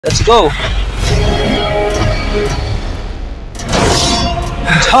Let's go!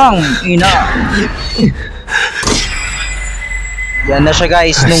 Tang ina! Yan na siya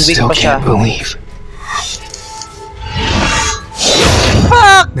guys, nung week pa siya.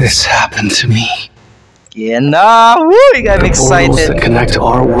 Fuck! This happened to me. Yan na! Woo! I'm excited. The portals that connect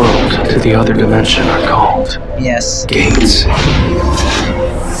our world to the other dimension are called gates.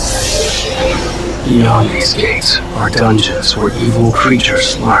 Beyond these gates are dungeons where evil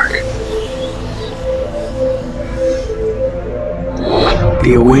creatures lurk.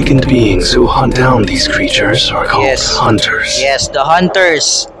 The awakened beings who hunt down these creatures are called hunters. Yes, the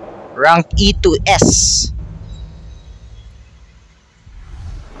hunters. Rank E to S.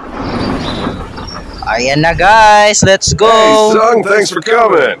 Ayan na guys, let's go! Hey Sung, thanks for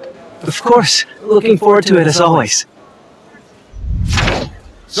coming! Of course, looking forward to it as always.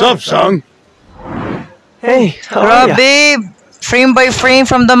 Sup, Sung? Hey, how are ya? Grabe! Frame by frame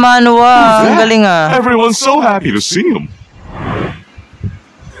from the manhwa. Ang galing ah. Everyone's so happy to see him.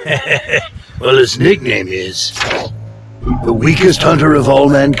 Well, his nickname is the weakest hunter of all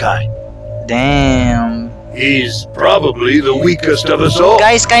mankind. Damn. He's probably the weakest of us all.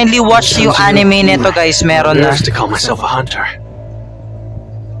 Guys, kindly watch yung anime nito guys, meron na. I to call myself a hunter.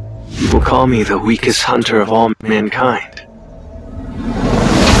 People call me the weakest hunter of all mankind.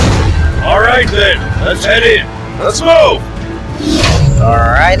 Alright then, let's head in. Let's move!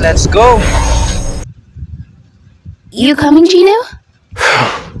 Alright, let's go. You coming, Gino?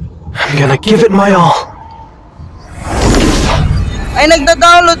 I'm gonna give it my all. Ay,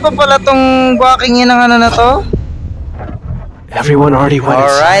 nagda-download pa pala tong walking in ng ano na to? Everyone already went.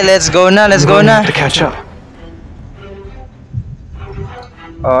 Alright, let's go na, let's go na. To catch up.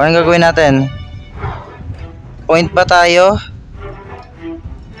 Oh, anong gagawin natin? Point ba tayo?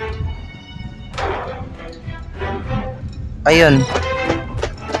 Ayun.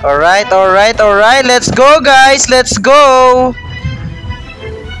 Alright, alright, alright. Let's go guys, let's go!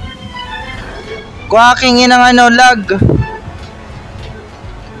 Walking in ng ano, lag.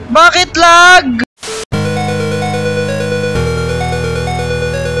 Bakit lag?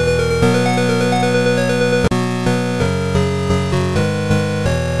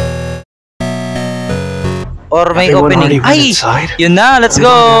 Or may opening. Ay! Yun na, let's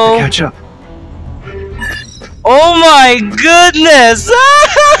go! Oh my goodness!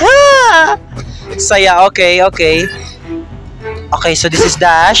 Saya, okay, okay. Okay, so this is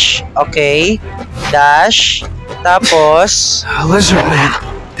dash. Okay. Dash. Tapos... Lizard man.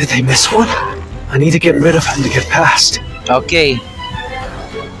 Did they miss one? I need to get rid of him to get past. Okay.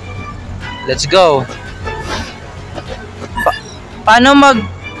 Let's go. Paano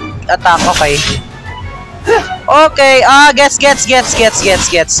mag-attack? Okay. Okay. Gets.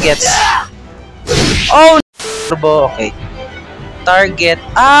 Oh, turbo. Okay. Target.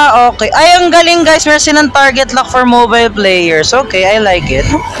 Okay. Ay, ang galing guys. Meron silang target lock for mobile players. Okay, I like it.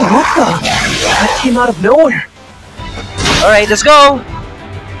 That came out of nowhere. Alright, let's go.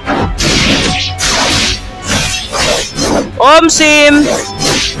 Sim!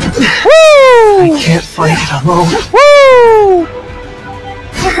 Woo! I can't fight it alone. Woo!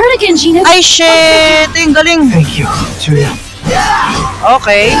 We're hurt again, Gino. Ay, shit! Ang galing. Thank you, Julia.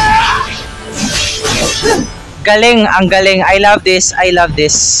 Okay. Galing, ang galing. I love this, I love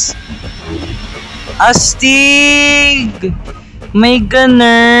this. Astig! May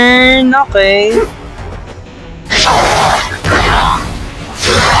ganun. Okay.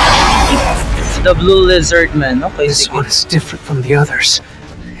 The blue lizard man. Okay, this one is different from the others.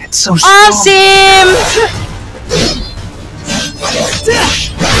 It's so awesome!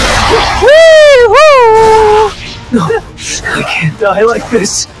 Woo! No, I can't die like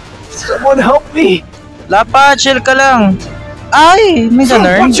this. Someone help me. Lapa, chill ka lang. Ay, may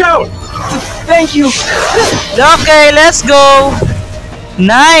ganun. Watch out! Thank you. Okay, let's go.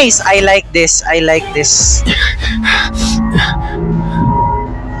 Nice. I like this. I like this.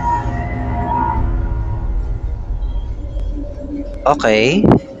 Okay.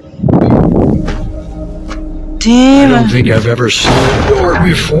 Damn. I don't think I've ever seen a door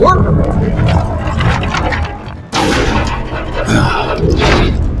before.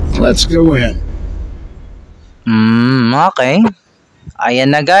 Let's go in. Okay. Ayan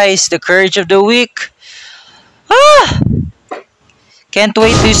na guys, the courage of the week. Can't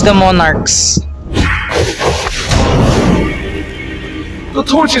wait to use the monarchs. The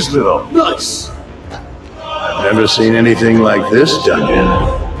torch is lit up. Nice. I've never seen anything like this dungeon.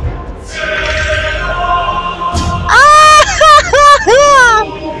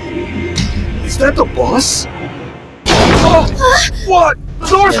 Is that the boss? Oh, what? The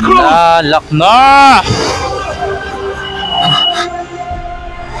door's closed! Lock na!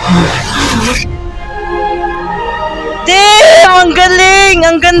 Damn! Ang galing!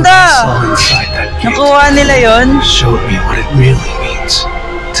 Ang ganda! Saw inside that gate. Nakuha nila yon. Showed me what it really means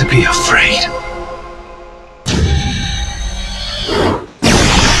to be afraid.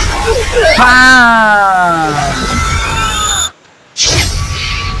 Bam!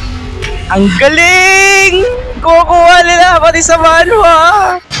 Ang galing! Kukuha nila pati sa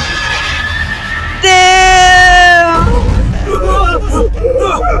manhwa! Damn!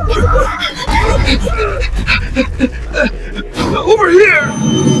 Over here!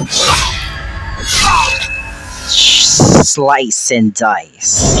 Slice and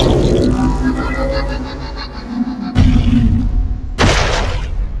dice.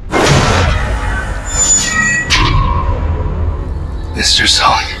 Mr.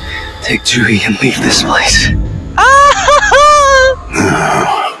 Song, take Juhi and leave this place.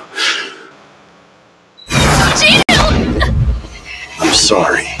 I'm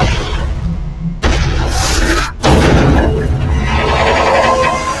sorry.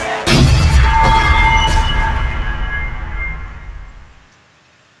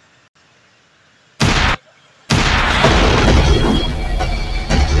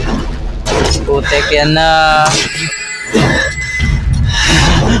 Putek yan na.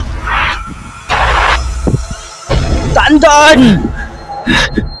 Tandaan!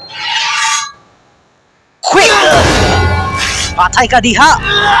 Quick! Patay ka diha!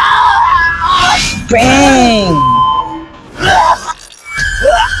 Bang!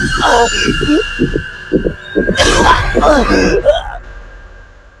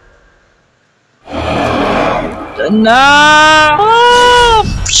 Na!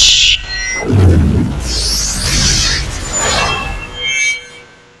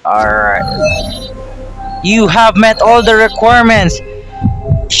 Alright. You have met all the requirements.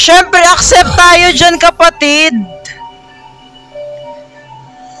 Syempre, accept tayo dyan, kapatid.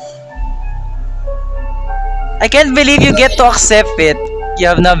 I can't believe you get to accept it. You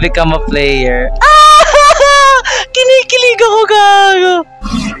have now become a player. Ah! Kinikilig ako, gago.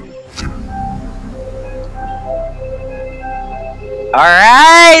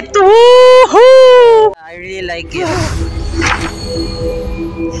 Alright! Woohoo! I really like it.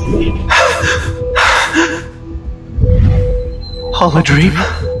 Holodream?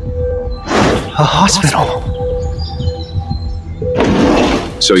 A hospital.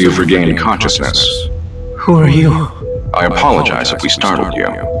 So you've regained consciousness. Who are you? I apologize if we startled you.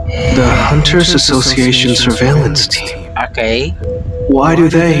 The Hunters Association surveillance team. Okay. Why do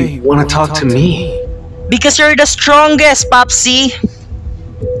they want to talk to me? Because you're the strongest, Popsy.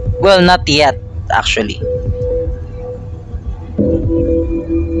 Well, not yet, actually.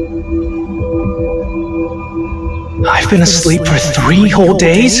 I've been asleep for 3 whole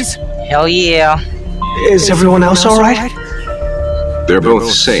days? Hell yeah. Is everyone else alright? They're both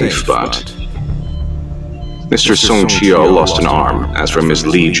safe, but Mr. Song Chio lost an arm. As for Ms.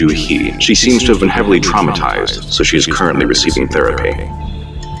 Lee Ju-hee, she seems to have been heavily traumatized, so she is currently receiving therapy.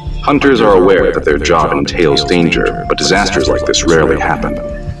 Hunters are aware that their job entails danger, but disasters like this rarely happen.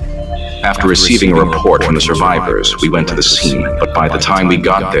 After receiving a report from the survivors, we went to the scene, but by the time we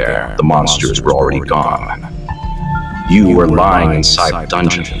got there, the monsters were already gone. You were lying inside the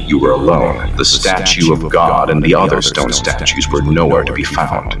dungeon. You were alone. The statue of God and the other stone statues were nowhere to be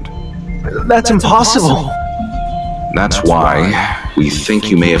found. That's impossible. That's why we think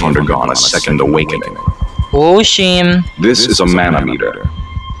you may have undergone a second awakening. Oh, shame. This is a mana meter.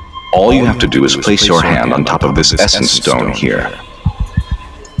 All you have to do is place your hand on top of this essence stone here.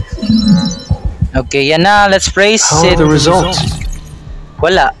 Okay, yan na. Let's praise How it. are the results?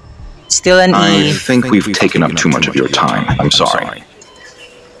 Wala. Still an I E. think we've taken up too much of your time. I'm sorry.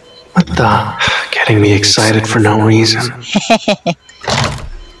 What the? Getting me excited for no reason.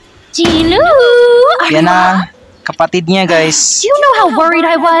 Jinoo! Yan na. Kapatid niya, guys. Do you know how worried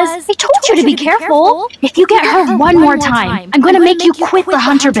I was? I told you to be careful. If you get hurt one more time, I'm gonna make you quit the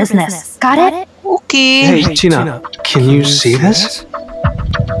hunter business. Got it? Okay. Hey, Gina, can you see this?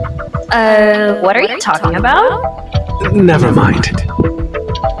 What are you talking about? Never mind.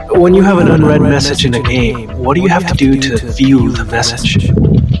 When you have an unread message in a game, what do you have to do to view the message?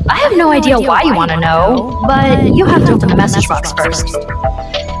 I have no idea why you want to know, but you have to open the message box first.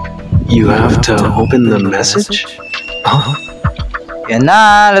 You have to open the message? Huh? Yan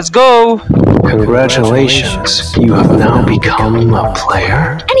na. Let's go. Congratulations, you have now become a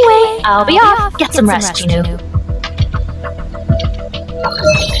player? Anyway, I'll be off. Get some rest, Jinoo.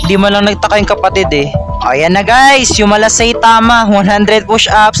 Di mo lang nagtaka yung kapatid eh. Ayan na guys, yung malasay tama. 100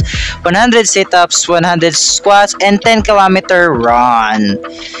 push-ups, 100 sit-ups, 100 squats, and 10-kilometer run.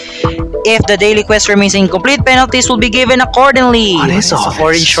 If the daily quest remains incomplete, penalties will be given accordingly. What is all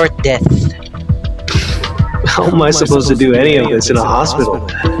for in this? short death. How am I supposed to do any of this in a hospital?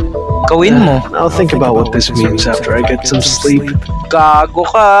 Gawin mo. I'll think about what this means after I get some sleep. Gago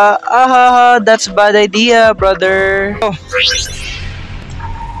ka. Ahaha, that's a bad idea, brother.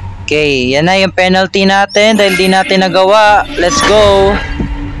 Okay, yan na yung penalty natin dahil di natin nagawa. Let's go.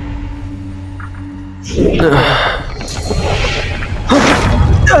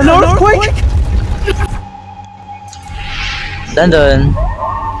 An earthquake? Dandun.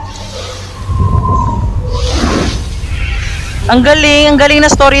 Ang galing na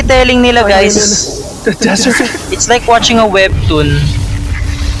storytelling nila, guys. The desert? It's like watching a webtoon.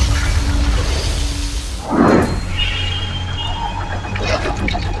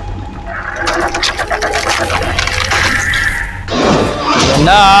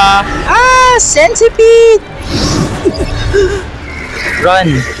 Na! Ah! Centipede!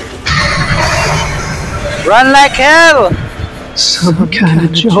 Run! Run like hell! Some kind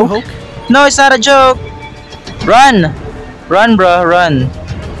of joke? No, it's not a joke! Run! Run, bro, run!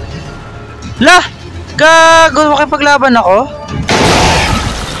 La! Gago! Makipaglaban ako?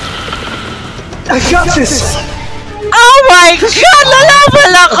 I got this! Oh my God!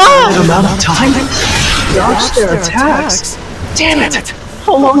 Lalaban ako! An amount of time? Dodge their attacks? Damn it!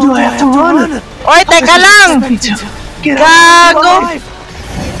 How long do I have to run? Oy, teka lang! Get Gago! alive!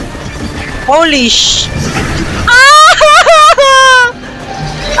 Holy sh... Ah!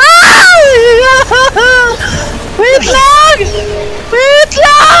 Ah! Wait lang! Wait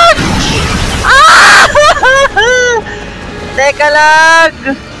lang! Ah! Teka lang!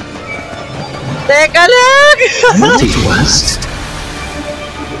 Teka lang! West?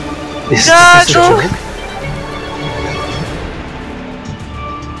 Is this a Gago! joke?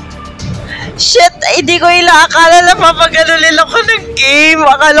 Shit! Hindi ko akala na papagalulin ako ng game!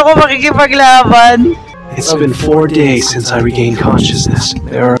 Akala ko makikipaglaban! It's been 4 days since I regained consciousness.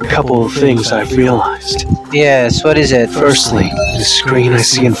 There are a couple of things I've realized. Yes, what is it? Firstly, the screen I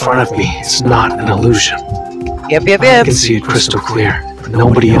see in front of me is not an illusion. Yep. I can see it crystal clear, but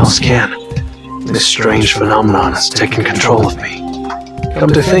nobody else can. This strange phenomenon has taken control of me. Come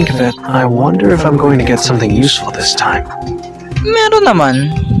to think of it, I wonder if I'm going to get something useful this time. Meron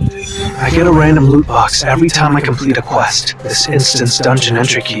naman. I get a random loot box every time I complete a quest. This instant's dungeon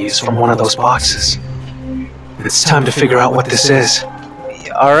entry key is from one of those boxes. It's time to figure out what this is.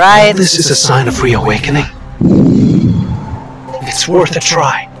 Alright. This is a sign of reawakening. It's worth a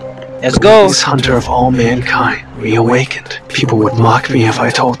try. Let's go. This hunter of all mankind reawakened. People would mock me if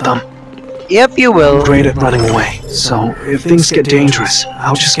I told them. Yep, you will. I'm great at running away, so if things get dangerous,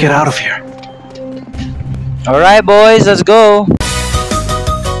 I'll just get out of here. Alright, boys, let's go.